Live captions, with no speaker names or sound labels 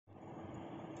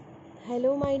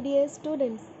Hello my dear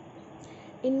students.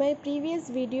 In my previous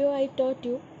video I taught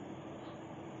you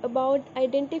about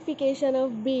identification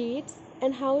of beats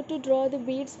and how to draw the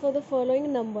beats for the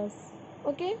following numbers.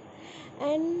 Okay?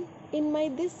 And in my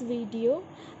this video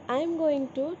I am going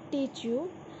to teach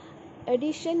you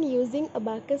addition using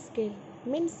abacus scale.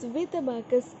 Means with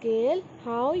abacus scale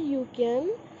how you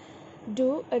can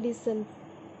do addition.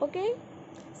 Okay?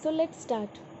 So let's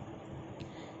start.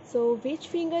 So which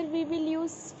finger we will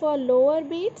use for lower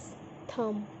beats?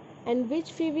 Thumb. And which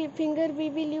finger we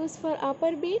will use for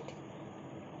upper beat?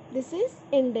 This is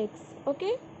index.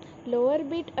 Okay. Lower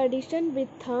beat addition with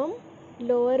thumb.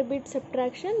 Lower beat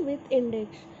subtraction with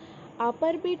index.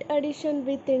 Upper beat addition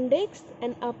with index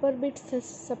and upper beat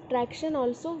subtraction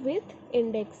also with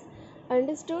index.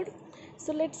 Understood?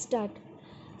 So let's start.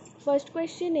 First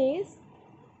question is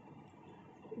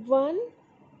 1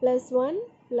 plus 1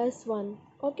 plus 1.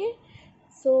 Okay,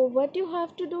 so what you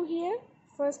have to do here,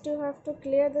 first you have to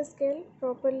clear the scale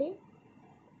properly.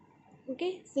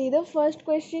 Okay, see the first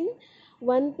question,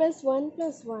 1 plus 1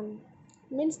 plus 1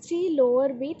 means 3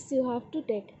 lower beats you have to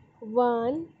take.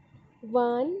 1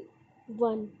 1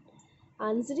 1.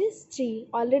 Answer is 3,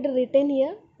 already written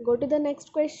here. Go to the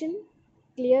next question,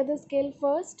 clear the scale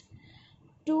first.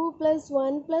 2 plus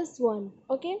 1 plus 1.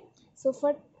 Okay, so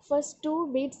for first 2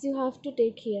 beats you have to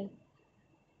take here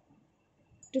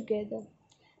together,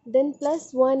 then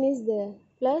plus 1 is there,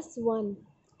 plus 1,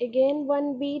 again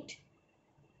 1 beat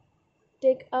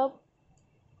take up,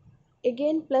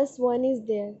 again plus 1 is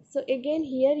there, so again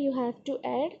here you have to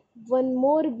add one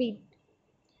more beat,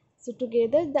 so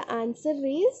together the answer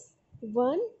is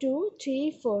 1 2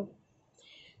 3 4,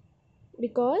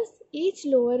 because each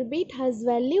lower beat has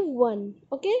value 1.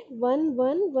 Okay, 1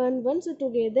 1 1 1, so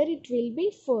together it will be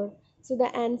 4, so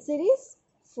the answer is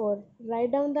 4.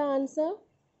 Write down the answer.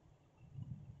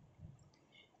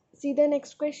 See the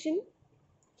next question.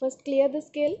 First clear the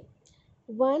scale.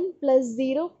 1 plus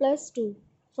 0 plus 2.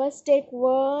 First take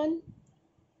 1.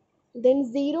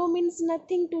 Then 0 means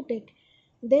nothing to take.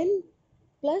 Then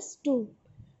plus 2.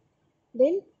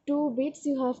 Then 2 beats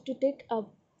you have to take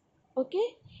up. Okay.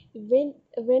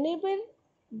 Whenever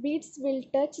beats will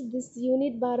touch this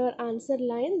unit bar or answer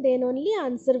line, then only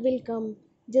answer will come.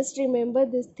 Just remember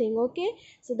this thing. Okay.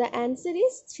 So the answer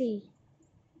is 3.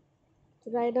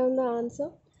 Write down the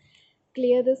answer.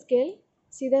 Clear the scale.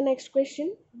 See the next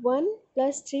question. 1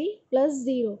 plus 3 plus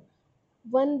 0.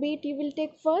 1 beat you will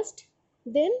take first.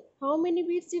 Then how many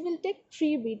beats you will take?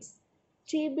 3 beats.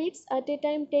 3 beats at a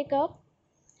time take up.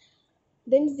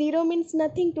 Then 0 means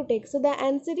nothing to take. So the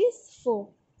answer is 4.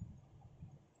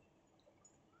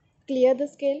 Clear the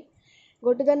scale.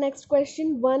 Go to the next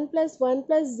question. 1 plus 1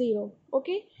 plus 0.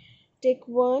 Okay. Take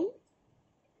 1.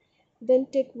 Then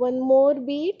take one more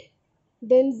beat.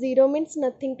 Then 0 means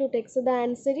nothing to take. So the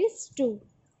answer is 2.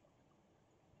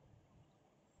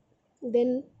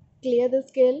 Then clear the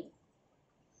scale.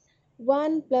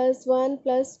 1 plus 1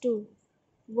 plus 2.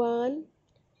 1.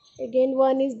 Again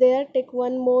 1 is there. Take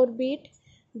one more beat.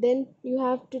 Then you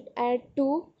have to add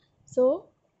 2. So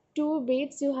 2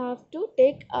 beats you have to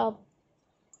take up.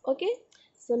 Okay.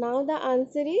 So now the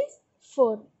answer is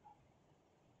 4.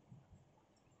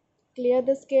 Clear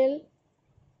the scale.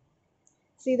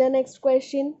 See the next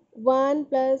question. 1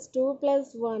 plus 2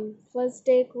 plus 1. First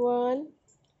take 1.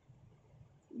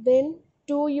 Then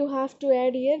 2 you have to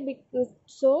add here.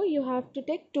 So you have to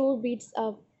take 2 beats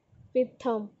up with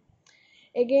thumb.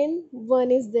 Again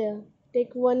 1 is there. Take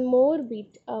one more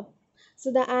beat up.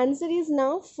 So the answer is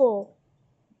now 4.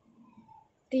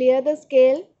 Clear the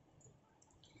scale.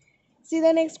 See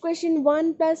the next question.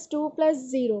 1 plus 2 plus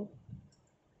 0.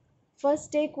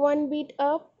 First take one beat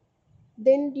up.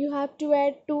 Then you have to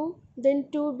add 2. Then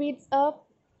 2 beats up.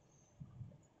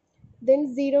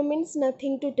 Then 0 means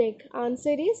nothing to take.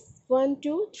 Answer is 1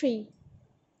 2 3.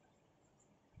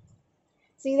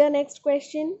 See the next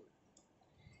question.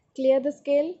 Clear the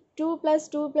scale. 2 plus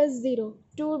 2 plus 0.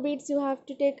 2 beats you have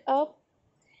to take up.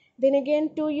 Then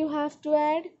again 2 you have to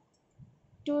add.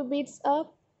 2 beats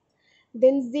up.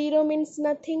 Then 0 means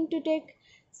nothing to take.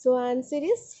 So answer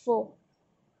is 4.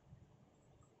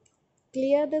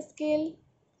 Clear the scale.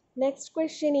 Next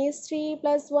question is 3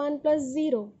 plus 1 plus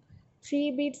 0.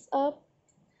 3 beats up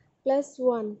plus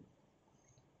 1.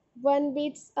 1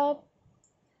 beats up.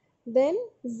 Then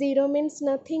 0 means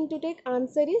nothing to take.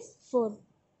 Answer is 4.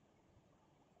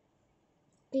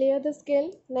 Clear the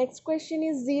scale. Next question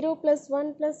is 0 plus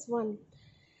 1 plus 1.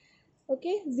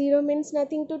 Okay, 0 means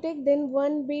nothing to take. Then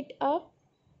 1 beat up.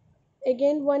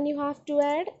 Again 1 you have to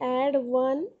add. Add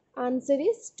 1. Answer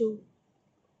is 2.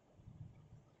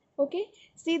 Okay,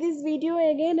 see this video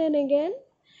again and again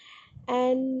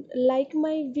and like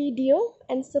my video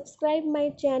and subscribe my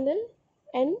channel,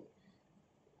 and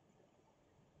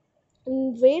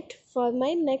wait for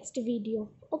my next video.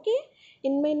 Okay,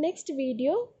 in my next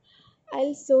video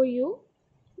I'll show you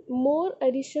more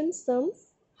addition sums,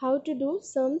 how to do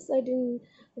sums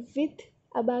with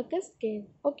abacus scale.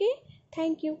 Okay,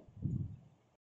 thank you.